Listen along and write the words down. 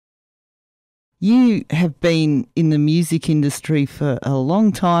You have been in the music industry for a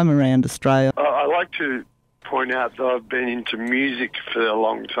long time around Australia. I like to point out that I've been into music for a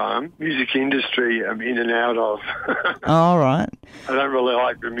long time. Music industry I'm in and out of. All right. I don't really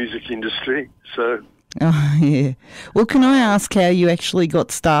like the music industry, so... Oh, yeah. Well, can I ask how you actually got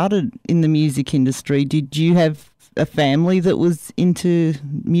started in the music industry? Did you have a family that was into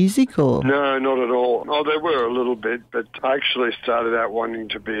music or...? No, not at all. Oh, there were a little bit, but I actually started out wanting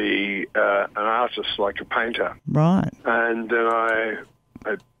to be an artist, like a painter. Right. And then I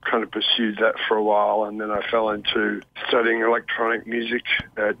kind of pursued that for a while, and then I fell into studying electronic music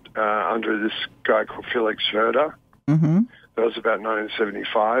under this guy called Felix Verda. Mm-hmm. That was about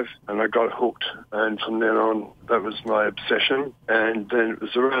 1975, and I got hooked, and from then on, that was my obsession. And then it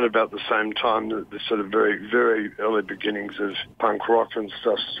was around about the same time that the sort of very, very early beginnings of punk rock and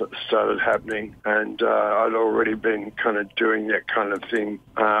stuff started happening, and I'd already been kind of doing that kind of thing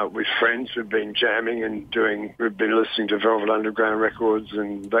with friends. We've been jamming and we've been listening to Velvet Underground records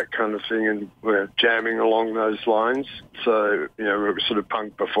and that kind of thing, and we're jamming along those lines. So, you know, we were sort of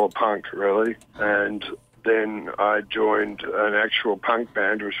punk before punk, really, and... Then I joined an actual punk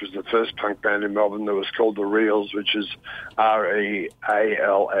band, which was the first punk band in Melbourne that was called The Reals, which is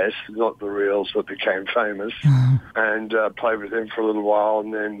R-E-A-L-S, not The Reals, but became famous, and played with them for a little while.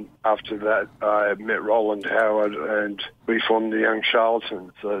 And then after that, I met Rowland Howard, and we formed the Young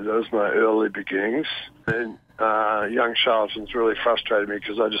Charletons. So that was my early beginnings. And Young Charletons really frustrated me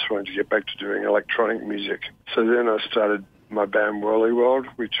because I just wanted to get back to doing electronic music. So then I started my band Whirly World,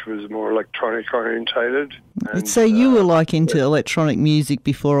 which was more electronic orientated. And, so you were like into electronic music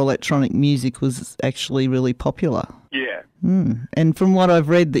before electronic music was actually really popular? Yeah. And from what I've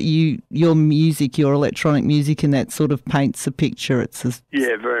read, that your music, your electronic music, and that sort of paints a picture.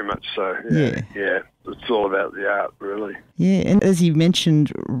 Yeah, very much so. Yeah. It's all about the art, really. Yeah, and as you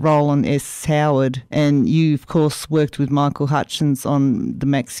mentioned, Rowland S. Howard, and you, of course, worked with Michael Hutchence on the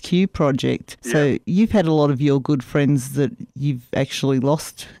Max Q project. Yeah. So you've had a lot of your good friends that you've actually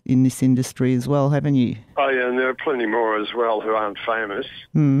lost in this industry as well, haven't you? Oh, yeah, and there are plenty more as well who aren't famous.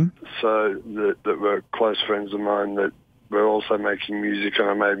 So that were close friends of mine that were also making music, and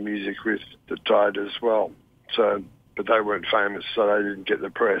I made music with, that died as well. So... But they weren't famous, so they didn't get the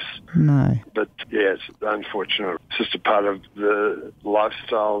press. No. But, yeah, it's unfortunate. It's just a part of the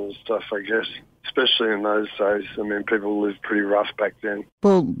lifestyle and stuff, I guess, especially in those days. I mean, people lived pretty rough back then.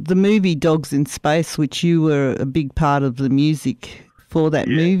 Well, the movie Dogs in Space, which you were a big part of the music for that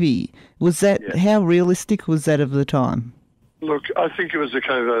movie, was that, how realistic was that of the time? Look, I think it was a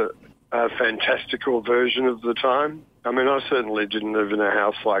kind of a fantastical version of the time. I mean, I certainly didn't live in a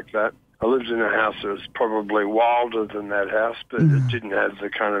house like that. I lived in a house that was probably wilder than that house, but it didn't have the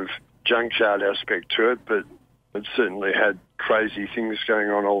kind of junkyard aspect to it, but it certainly had crazy things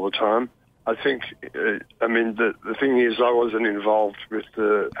going on all the time. I think, the thing is I wasn't involved with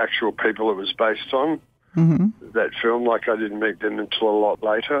the actual people it was based on, that film. Like, I didn't meet them until a lot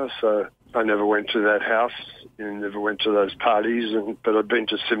later, so I never went to that house and never went to those parties, but I've been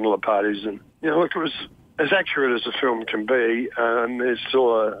to similar parties, and, you know, look, it was... as accurate as a film can be, it's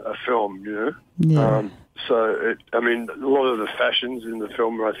still a film, you know. Yeah. A lot of the fashions in the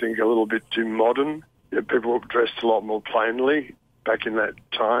film are, I think, a little bit too modern. You know, people dressed a lot more plainly back in that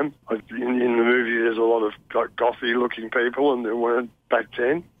time. In the movie, there's a lot of gothy-looking people, and there weren't back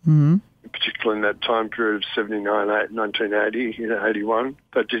then. Particularly in that time period of 79, 1980, 81.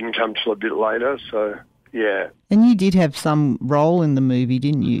 That didn't come till a bit later, so, yeah. And you did have some role in the movie,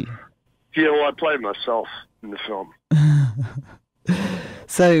 didn't you? Yeah, well, I played myself in the film.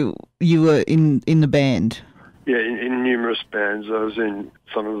 So you were in the band? Yeah, in numerous bands. I was in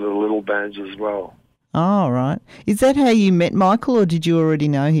some of the little bands as well. Oh, right. Is that how you met Michael, or did you already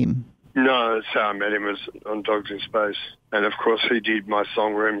know him? No, that's how I met him, was on Dogs in Space. And, of course, he did my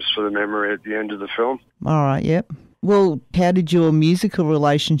song Rooms for the Memory at the end of the film. All right, yep. Well, how did your musical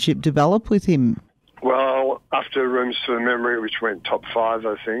relationship develop with him? Well, after Rooms for the Memory, which went top 5,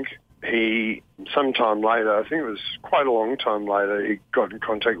 I think, he, sometime later, I think it was quite a long time later, he got in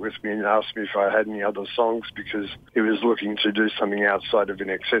contact with me and asked me if I had any other songs, because he was looking to do something outside of In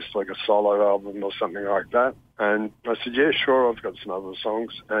Excess, like a solo album or something like that. And I said, yeah, sure, I've got some other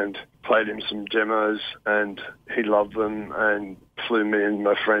songs, and played him some demos, and he loved them, and flew me and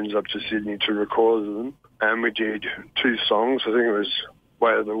my friends up to Sydney to record them. And we did 2 songs. I think it was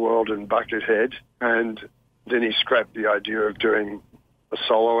Way of the World and Buckethead. And then he scrapped the idea of doing a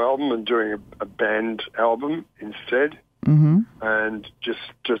solo album and doing a band album instead, and just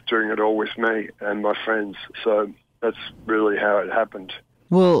doing it all with me and my friends. So that's really how it happened.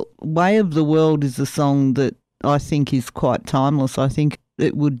 Well, Way of the World is a song that I think is quite timeless. I think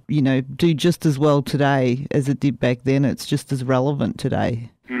it would, do just as well today as it did back then. It's just as relevant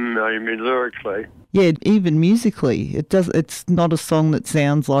today. No, you mean lyrically? Yeah, even musically. It's not a song that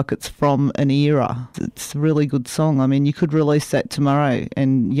sounds like it's from an era. It's a really good song. I mean, you could release that tomorrow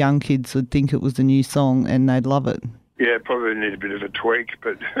and young kids would think it was a new song and they'd love it. Yeah, probably need a bit of a tweak,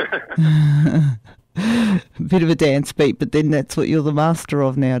 but... A bit of a dance beat, but then that's what you're the master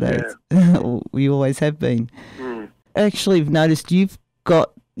of nowadays. Yeah. You always have been. Actually, I've noticed you've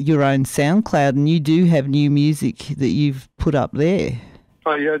got your own SoundCloud and you do have new music that you've put up there.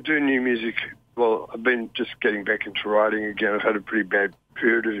 Oh, yeah, I do new music. Well, I've been just getting back into writing again. I've had a pretty bad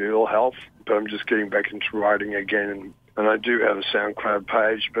period of ill health, but I'm just getting back into writing again. And I do have a SoundCloud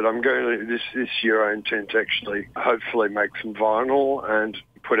page, but I'm going to, this year I intend to actually hopefully make some vinyl and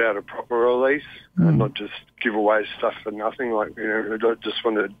put out a proper release and not just give away stuff for nothing. I just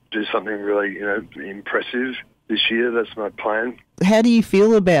want to do something really, impressive this year. That's my plan. How do you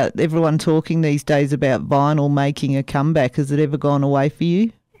feel about everyone talking these days about vinyl making a comeback? Has it ever gone away for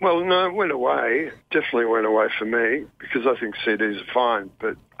you? Well, no, it went away. Definitely went away for me because I think CDs are fine.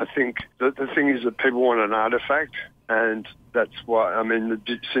 But I think the thing is that people want an artefact, and that's why,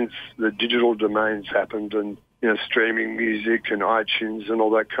 since the digital domains happened and, streaming music and iTunes and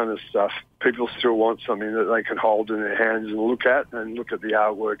all that kind of stuff, people still want something that they can hold in their hands and look at the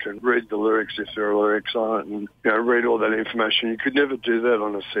artwork and read the lyrics if there are lyrics on it and, read all that information. You could never do that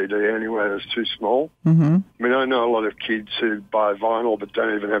on a CD anyway. It's too small. Mm-hmm. I mean, I know a lot of kids who buy vinyl but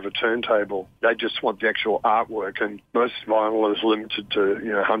don't even have a turntable. They just want the actual artwork, and most vinyl is limited to,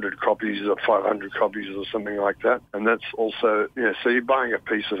 100 copies or 500 copies or something like that. And that's also, so you're buying a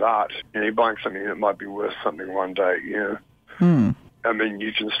piece of art and you're buying something that might be worth something one day, I mean,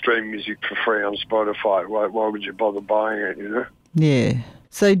 you can stream music for free on Spotify. Why would you bother buying it, Yeah.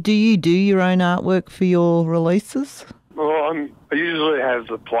 So do you do your own artwork for your releases? Well, I usually have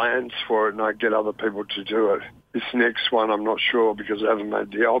the plans for it and I get other people to do it. This next one, I'm not sure because I haven't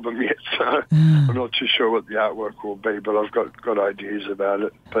made the album yet, so I'm not too sure what the artwork will be, but I've got ideas about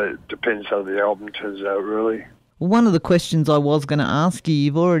it. But it depends how the album turns out, really. One of the questions I was going to ask you,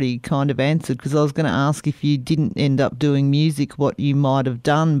 you've already kind of answered, because I was going to ask if you didn't end up doing music, what you might have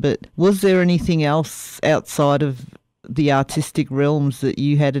done, but was there anything else outside of the artistic realms that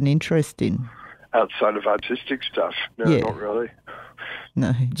you had an interest in? Outside of artistic stuff? No, not really.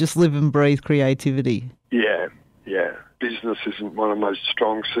 No, just live and breathe creativity. Yeah. Business isn't one of my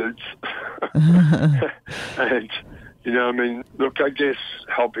strong suits. And... look, I guess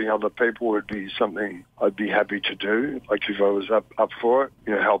helping other people would be something I'd be happy to do, like if I was up for it,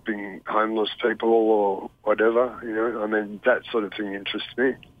 helping homeless people or whatever, that sort of thing interests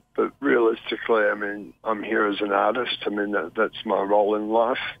me. But realistically, I'm here as an artist. That's my role in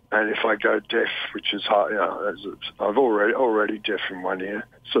life. And if I go deaf, which is hard, I've already deaf in one ear.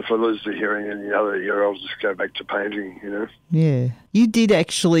 So if I lose the hearing in the other ear, I'll just go back to painting, Yeah. You did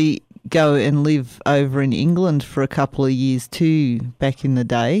actually go and live over in England for a couple of years too, back in the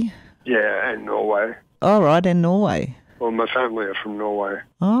day. Yeah, and Norway. All right, and Norway. Well, my family are from Norway.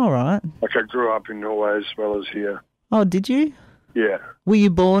 All right. Like I grew up in Norway as well as here. Oh, did you? Yeah. Were you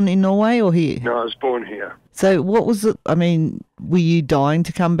born in Norway or here? No, I was born here. So what was it? Were you dying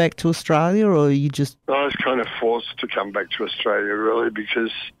to come back to Australia or you just... I was kind of forced to come back to Australia, really,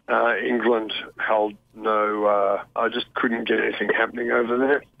 because England held no... I just couldn't get anything happening over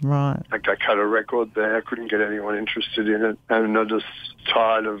there. Right. Like I cut a record there. I couldn't get anyone interested in it. And I just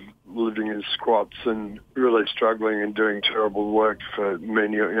tired of living in squats and really struggling and doing terrible work for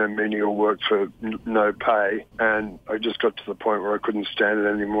menial work for no pay. And I just got to the point where I couldn't stand it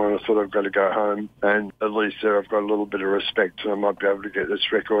anymore and I thought I've got to go home. And at least there I've got a little bit of respect and I might be able to get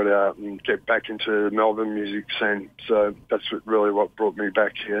this record out and get back into the Melbourne music scene. So that's really what brought me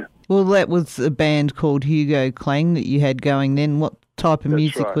back here. Well, that was a band called Hugo Clang that you had going then. What type of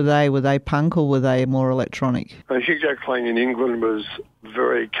music were they? Were they punk or were they more electronic? Hugo Clang in England was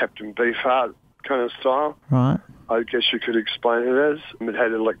very Captain Beefheart kind of style. Right. I guess you could explain it as. It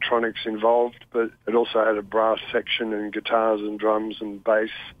had electronics involved, but it also had a brass section and guitars and drums and bass.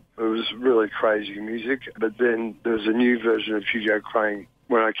 It was really crazy music. But then there was a new version of Hugo Clang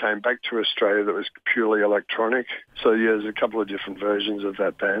when I came back to Australia that was purely electronic. So, yeah, there's a couple of different versions of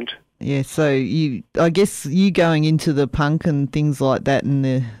that band. Yeah, so I guess you going into the punk and things like that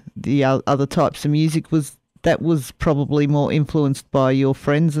and the other types of music was probably more influenced by your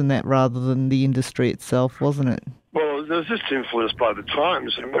friends and that rather than the industry itself, wasn't it? Well, it was just influenced by the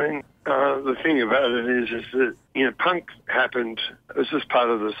times. I mean, the thing about it is that, you know, punk happened, it was just part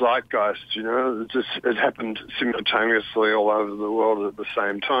of the zeitgeist, you know. It happened simultaneously all over the world at the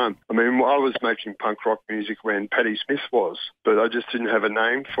same time. I mean, I was making punk rock music when Patti Smith was, but I just didn't have a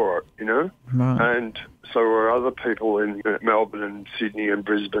name for it, you know. Right. And so were other people in Melbourne and Sydney and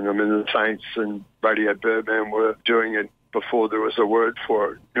Brisbane. I mean, the Saints and Radio Birdman were doing it before there was a word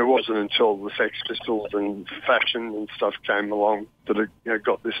for it. It wasn't until the Sex Pistols and fashion and stuff came along that it, you know,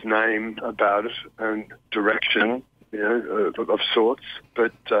 got this name about it and direction, you know, of sorts.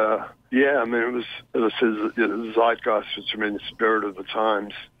 But, yeah, I mean, it was, as I said, the zeitgeist, which I mean, the spirit of the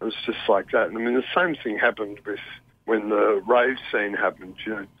times. It was just like that. And I mean, the same thing happened with when the rave scene happened,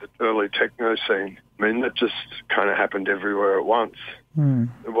 you know, the early techno scene. I mean, that just kind of happened everywhere at once. Mm.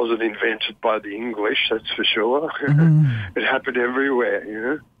 It wasn't invented by the English, that's for sure. It happened everywhere, you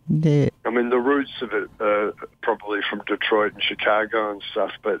know. Yeah. I mean, the roots of it are probably from Detroit and Chicago and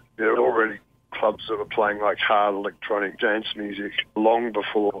stuff, but there were already clubs that were playing like hard electronic dance music long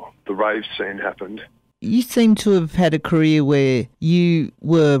before the rave scene happened. You seem to have had a career where you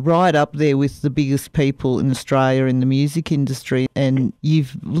were right up there with the biggest people in Australia in the music industry, and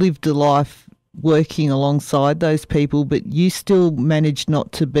you've lived a life working alongside those people, but you still managed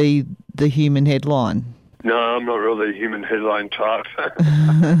not to be the human headline. No, I'm not really a human headline type.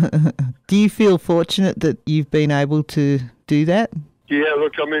 Do you feel fortunate that you've been able to do that? Yeah,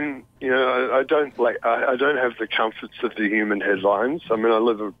 look, I mean, you know, I don't have the comforts of the human headlines. I mean, I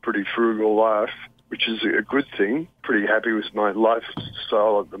live a pretty frugal life, which is a good thing. Pretty happy with my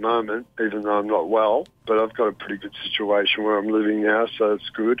lifestyle at the moment, even though I'm not well. But I've got a pretty good situation where I'm living now, so it's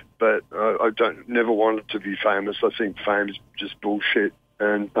good. But I never wanted to be famous. I think fame is just bullshit.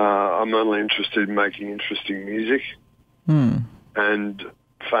 And I'm only interested in making interesting music. Mm. And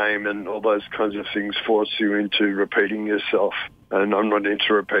fame and all those kinds of things force you into repeating yourself. And I'm not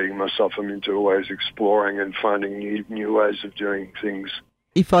into repeating myself. I'm into always exploring and finding new ways of doing things.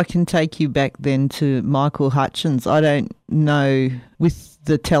 If I can take you back then to Michael Hutchence, I don't know, with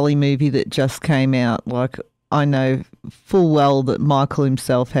the telly movie that just came out, like, I know full well that Michael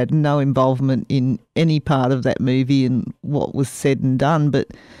himself had no involvement in any part of that movie and what was said and done, but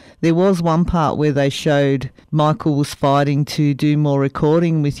there was one part where they showed Michael was fighting to do more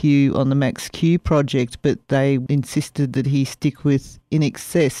recording with you on the Max Q project, but they insisted that he stick with In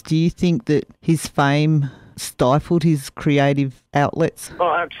Excess. Do you think that his fame stifled his creative outlets?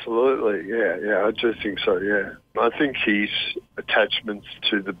 Oh, absolutely. Yeah, I do think so, yeah. I think his attachments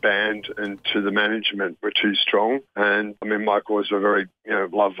to the band and to the management were too strong. And, I mean, Michael was a very, you know,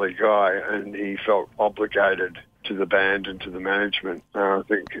 lovely guy, and he felt obligated to the band and to the management. I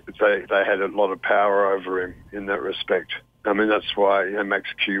think they had a lot of power over him in that respect. I mean, that's why, you know, Max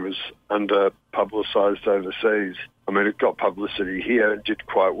Q was under-publicised overseas. I mean, it got publicity here and did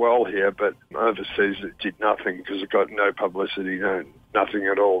quite well here, but overseas it did nothing because it got no publicity, nothing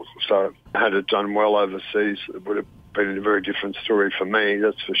at all. So had it done well overseas, it would have been a very different story for me,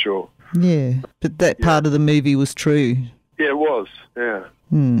 that's for sure. Yeah, but that part of the movie was true. Yeah, it was, yeah.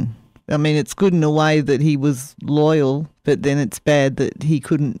 I mean, it's good in a way that he was loyal, but then it's bad that he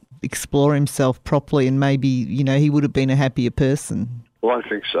couldn't explore himself properly, and maybe, you know, he would have been a happier person. Well, I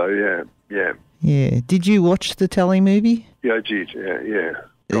think so, yeah. Yeah. Did you watch the telly movie? Yeah, I did, yeah.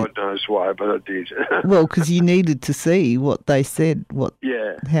 God knows why, but I did. Well, because you needed to see what they said,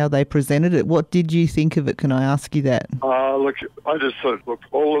 how they presented it. What did you think of it? Can I ask you that? Look, I just thought,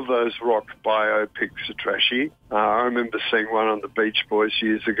 all of those rock biopics are trashy. I remember seeing one on the Beach Boys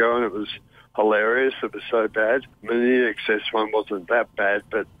years ago, and it was hilarious. It was so bad. I mean, the excess one wasn't that bad,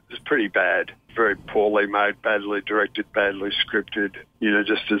 but it was pretty bad. Very poorly made, badly directed, badly scripted. You know,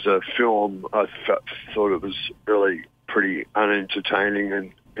 just as a film, I thought it was really pretty unentertaining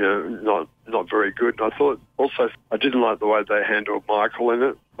and, you know, not very good. And I thought also I didn't like the way they handled Michael in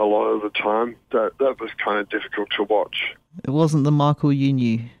it a lot of the time. That was kind of difficult to watch. It wasn't the Michael you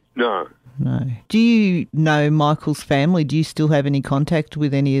knew? No. Do you know Michael's family? Do you still have any contact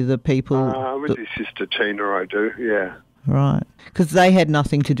with any of the people? With his sister Tina, I do, yeah. Right. Because they had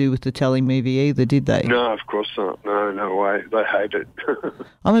nothing to do with the telly movie either, did they? No, of course not. No way. They hate it.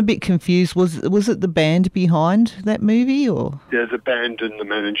 I'm a bit confused. Was it the band behind that movie, or? Yeah, the band and the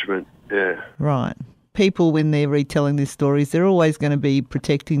management, yeah. Right. People, when they're retelling these stories, they're always going to be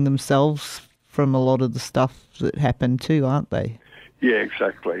protecting themselves from a lot of the stuff that happened too, aren't they? Yeah,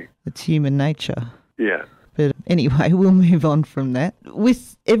 exactly. It's human nature. Yeah. But anyway, we'll move on from that.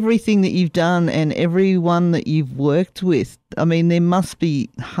 With everything that you've done and everyone that you've worked with, I mean, there must be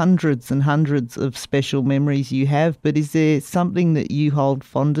hundreds and hundreds of special memories you have, but is there something that you hold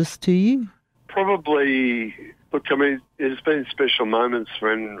fondest to you? Probably Look, I mean, there's been special moments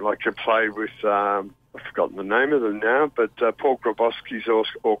when, like, I played with, I've forgotten the name of them now, but Paul Grabowski's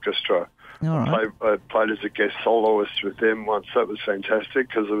orchestra. All right. I played as a guest soloist with them once. That was fantastic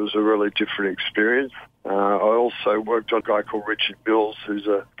because it was a really different experience. I also worked on a guy called Richard Mills, who's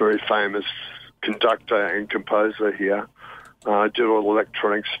a very famous conductor and composer here. I did all the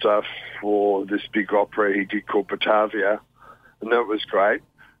electronic stuff for this big opera he did called Batavia, and that was great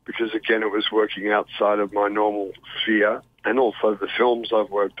because, again, it was working outside of my normal sphere. And also the films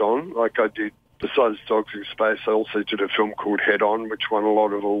I've worked on, like I did, besides Dogs in Space, I also did a film called Head On, which won a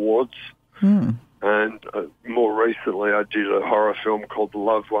lot of awards. Mm. And more recently, I did a horror film called The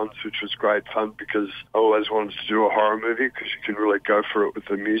Loved Ones, which was great fun because I always wanted to do a horror movie because you can really go for it with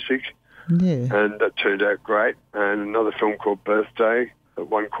the music. Yeah. And that turned out great. And another film called Birthday that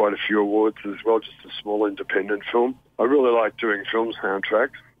won quite a few awards as well, just a small independent film. I really like doing film soundtracks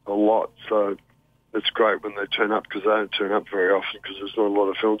a lot, so it's great when they turn up because they don't turn up very often because there's not a lot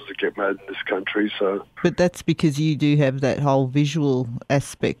of films that get made in this country. So, But that's because you do have that whole visual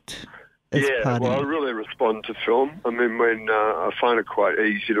aspect as part well, of I it. really respond to film. I mean, when I find it quite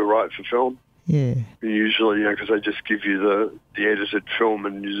easy to write for film. Yeah. Usually, because they just give you the edited film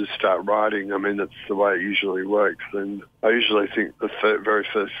and you just start writing. I mean, that's the way it usually works. And I usually think the very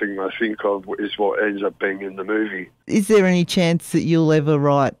first thing I think of is what ends up being in the movie. Is there any chance that you'll ever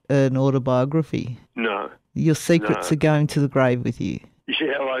write an autobiography? No. Your secrets are going to the grave with you.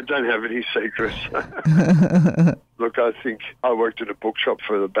 Yeah, well, I don't have any secrets. Look, I think I worked at a bookshop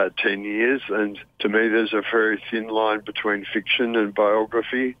for about 10 years, and to me there's a very thin line between fiction and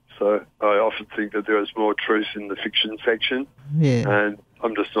biography. So I often think that there is more truth in the fiction section. Yeah. And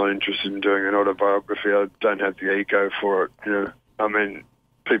I'm just not interested in doing an autobiography. I don't have the ego for it, you know. I mean,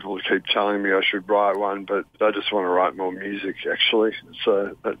 people keep telling me I should write one, but I just want to write more music, actually.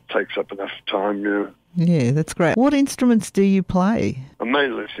 So that takes up enough time, you know. Yeah, that's great. What instruments do you play? I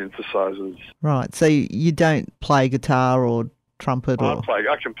mainly synthesizers. Right, so you don't play guitar or trumpet or...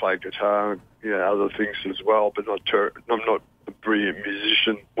 I can play guitar, other things as well, but I'm not a brilliant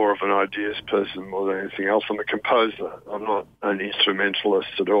musician, more of an ideas person more than anything else. I'm a composer. I'm not an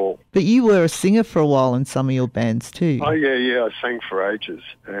instrumentalist at all. But you were a singer for a while in some of your bands too. Oh, yeah, I sang for ages,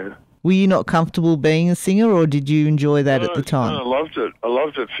 yeah. Were you not comfortable being a singer, or did you enjoy that at the time? No, I loved it. I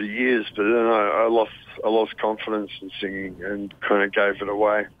loved it for years, but then I lost confidence in singing and kind of gave it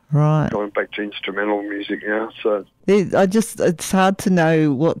away. Right. Going back to instrumental music now, so... It's hard to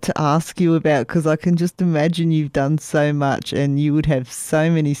know what to ask you about because I can just imagine you've done so much and you would have so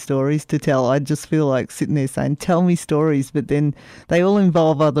many stories to tell. I just feel like sitting there saying, tell me stories, but then they all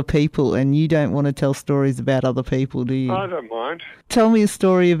involve other people and you don't want to tell stories about other people, do you? I don't mind. Tell me a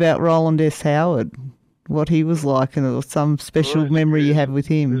story about Rowland S. Howard, what he was like or some special memory you have with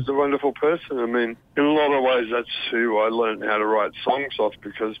him. He's a wonderful person. I mean, in a lot of ways, that's who I learned how to write songs off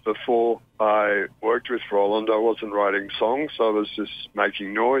because before I worked with Rowland, I wasn't writing songs. I was just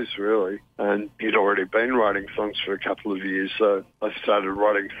making noise, really. And he'd already been writing songs for a couple of years, so I started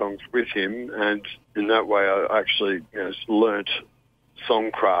writing songs with him. And in that way, I actually learnt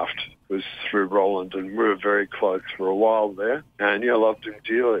songcraft was through Rowland, and we were very close for a while there. And I loved him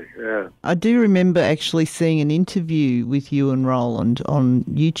dearly, yeah. I do remember actually seeing an interview with you and Rowland on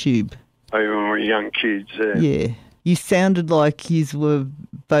YouTube. Oh, when we were young kids, yeah. Yeah. You sounded like you were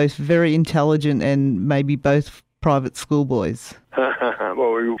both very intelligent and maybe both private schoolboys.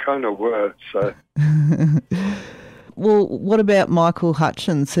 Well, we kind of were, so... Well, what about Michael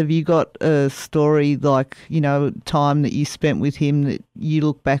Hutchence? Have you got a story like, time that you spent with him that you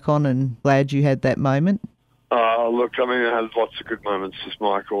look back on and glad you had that moment? Look, I mean, I had lots of good moments with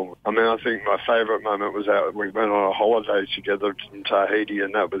Michael. I mean, I think my favourite moment was we went on a holiday together in Tahiti,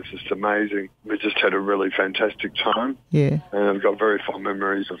 and that was just amazing. We just had a really fantastic time. Yeah. And I've got very fond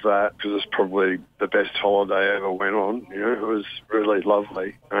memories of that because it's probably the best holiday I ever went on. It was really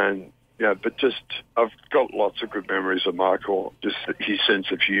lovely. And yeah, but I've got lots of good memories of Michael, just his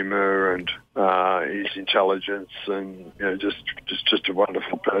sense of humour and his intelligence and, just a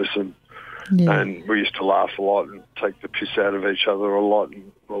wonderful person. Yeah. And we used to laugh a lot and take the piss out of each other a lot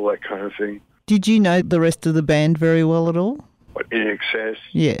and all that kind of thing. Did you know the rest of the band very well at all? In excess?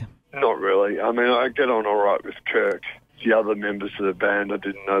 Yeah. Not really. I mean, I get on all right with Kirk. The other members of the band I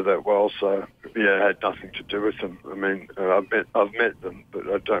didn't know that well, so it had nothing to do with them. I mean, I've met them, but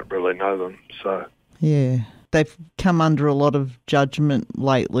I don't really know them. So yeah, they've come under a lot of judgment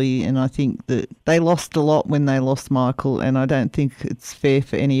lately, and I think that they lost a lot when they lost Michael, and I don't think it's fair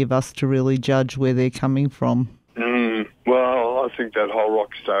for any of us to really judge where they're coming from. Well, I think that whole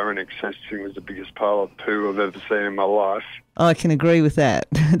Rockstar and Excess thing was the biggest pile of poo I've ever seen in my life. I can agree with that.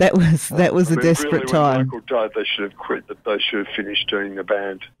 That was a desperate really, time. When Michael died, they should have quit. They should have finished doing the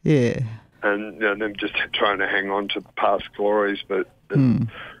band. Yeah. And them just trying to hang on to past glories, but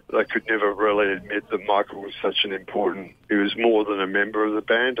they could never really admit that Michael was such an important... He was more than a member of the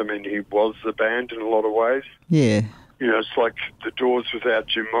band. I mean, he was the band in a lot of ways. Yeah. You know, it's like the Doors without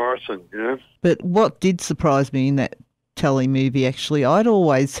Jim Morrison, you know? But what did surprise me in that telly movie, actually, I'd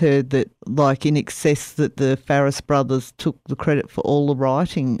always heard that, like, in excess, that the Farris brothers took the credit for all the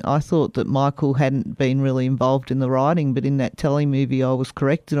writing. I thought that Michael hadn't been really involved in the writing, but in that telly movie I was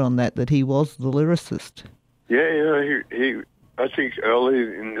corrected on that he was the lyricist. Yeah, you know, he I think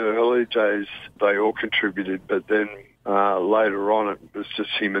in the early days, they all contributed, but then later on, it was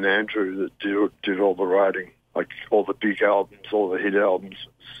just him and Andrew that did all the writing, like all the big albums, all the hit albums.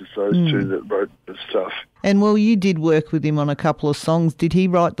 It's just those two that wrote the stuff. And well, you did work with him on a couple of songs. Did he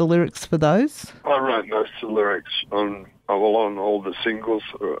write the lyrics for those? I wrote most of the lyrics on all the singles.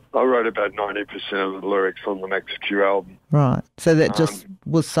 I wrote about 90% of the lyrics on the Max Q album. Right. So that just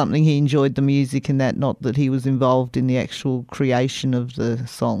was something he enjoyed the music and that, not that he was involved in the actual creation of the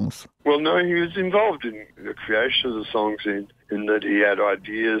songs. Well, no, he was involved in the creation of the songs in that he had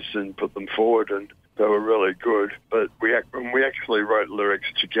ideas and put them forward, and they were really good. But we actually wrote lyrics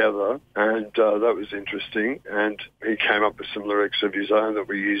together, and that was interesting. And he came up with some lyrics of his own that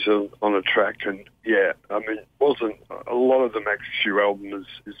we used on a track. And yeah, I mean, it wasn't a lot of the Max Q album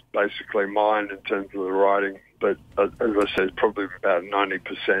is basically mine in terms of the writing. But as I said, probably about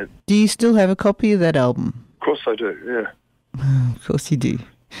 90%. Do you still have a copy of that album? Of course I do. Yeah. Of course you do.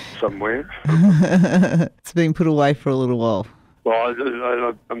 Somewhere. It's been put away for a little while. Well,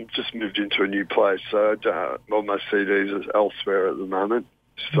 I'm just moved into a new place, so all my CDs are elsewhere at the moment,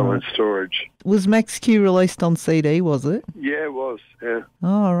 still in storage. Was Max Q released on CD, was it? Yeah, it was, yeah.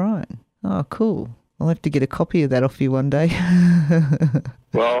 Oh, right. Oh, cool. I'll have to get a copy of that off you one day.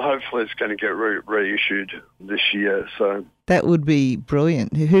 Well, hopefully it's going to get reissued this year, so... That would be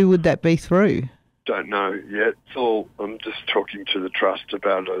brilliant. Who would that be through? Don't know yet. I'm just talking to the Trust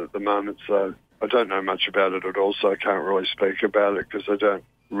about it at the moment, so... I don't know much about it at all, so I can't really speak about it because I don't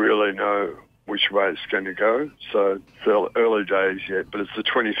really know which way it's going to go. So it's early days yet, but it's the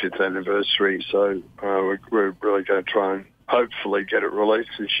 25th anniversary, so we're really going to try and hopefully get it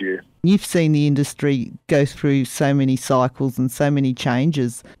released this year. You've seen the industry go through so many cycles and so many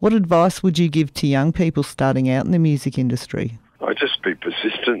changes. What advice would you give to young people starting out in the music industry? I'd just be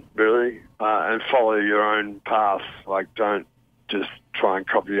persistent, really, and follow your own path. Like, don't just try and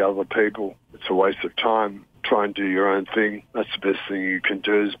copy other people. It's a waste of time. Try and do your own thing. That's the best thing you can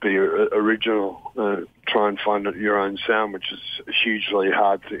do, is be original. Try and find your own sound, which is a hugely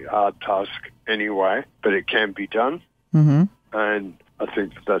hard task anyway, but it can be done. Mm-hmm. And I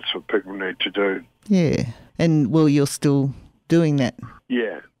think that's what people need to do. Yeah. And, well, you're still doing that.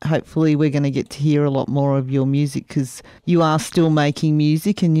 Yeah. Hopefully we're going to get to hear a lot more of your music, because you are still making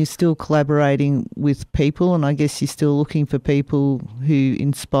music and you're still collaborating with people, and I guess you're still looking for people who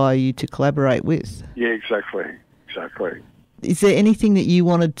inspire you to collaborate with. Yeah, exactly. Is there anything that you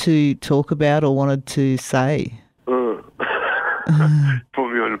wanted to talk about or wanted to say?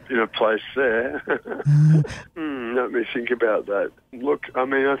 Put me in a place there. Let me think about that. Look, I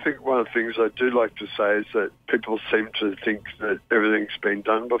mean, I think one of the things I do like to say is that people seem to think that everything's been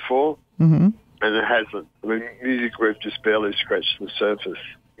done before, and it hasn't. I mean, music, we've just barely scratched the surface.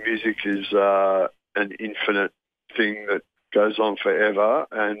 Music is an infinite thing that goes on forever,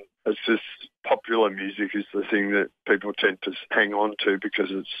 and it's just popular music is the thing that people tend to hang on to because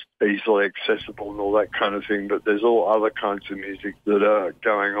it's easily accessible and all that kind of thing. But there's all other kinds of music that are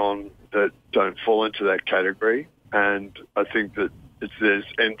going on that don't fall into that category. And I think that there's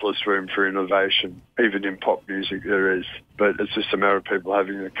endless room for innovation. Even in pop music there is. But it's just a matter of people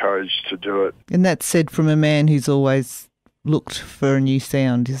having the courage to do it. And that's said from a man who's always looked for a new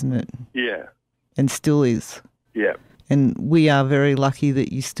sound, isn't it? Yeah. And still is. Yeah. And we are very lucky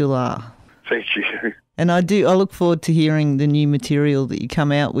that you still are. Thank you. And I look forward to hearing the new material that you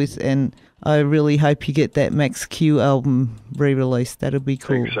come out with, and I really hope you get that Max Q album re-released. That'll be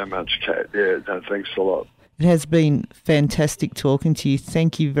cool. Thanks so much, Kat. Yeah, no, thanks a lot. It has been fantastic talking to you.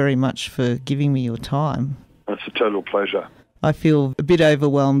 Thank you very much for giving me your time. It's a total pleasure. I feel a bit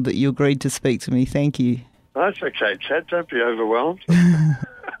overwhelmed that you agreed to speak to me. Thank you. That's okay, Kat. Don't be overwhelmed.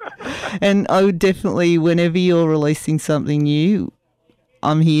 And I would definitely, whenever you're releasing something new,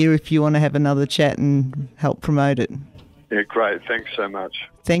 I'm here if you want to have another chat and help promote it. Yeah, great. Thanks so much.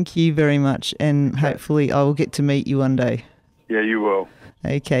 Thank you very much, and hopefully I will get to meet you one day. Yeah, you will.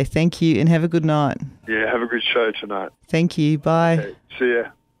 Okay, thank you, and have a good night. Yeah. Yeah, have a good show tonight. Thank you. Bye. Okay, see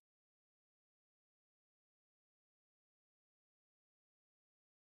ya.